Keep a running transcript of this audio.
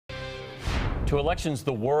To elections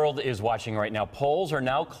the world is watching right now. Polls are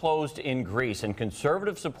now closed in Greece, and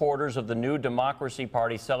conservative supporters of the New Democracy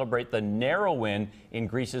Party celebrate the narrow win in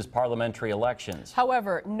Greece's parliamentary elections.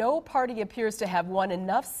 However, no party appears to have won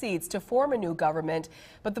enough seats to form a new government,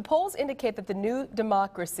 but the polls indicate that the New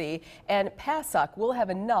Democracy and PASOK will have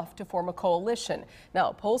enough to form a coalition.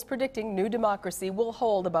 Now, polls predicting New Democracy will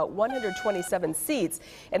hold about 127 seats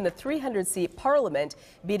in the 300-seat parliament,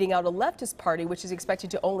 beating out a leftist party which is expected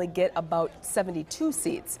to only get about 72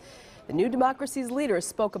 seats. The New Democracy's leaders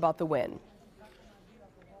spoke about the win.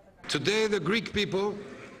 Today, the Greek people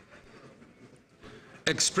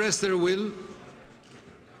expressed their will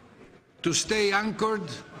to stay anchored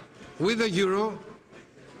with the euro,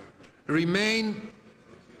 remain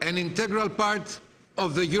an integral part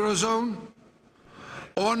of the eurozone,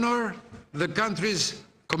 honor the country's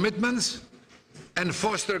commitments, and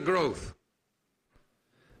foster growth.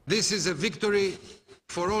 This is a victory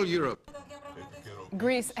for all Europe.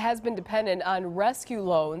 Greece has been dependent on rescue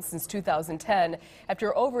loans since 2010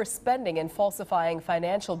 after overspending and falsifying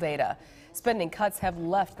financial data. Spending cuts have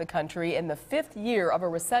left the country in the 5th year of a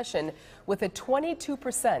recession with a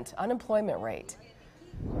 22% unemployment rate.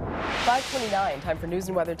 5:29, time for news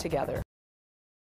and weather together.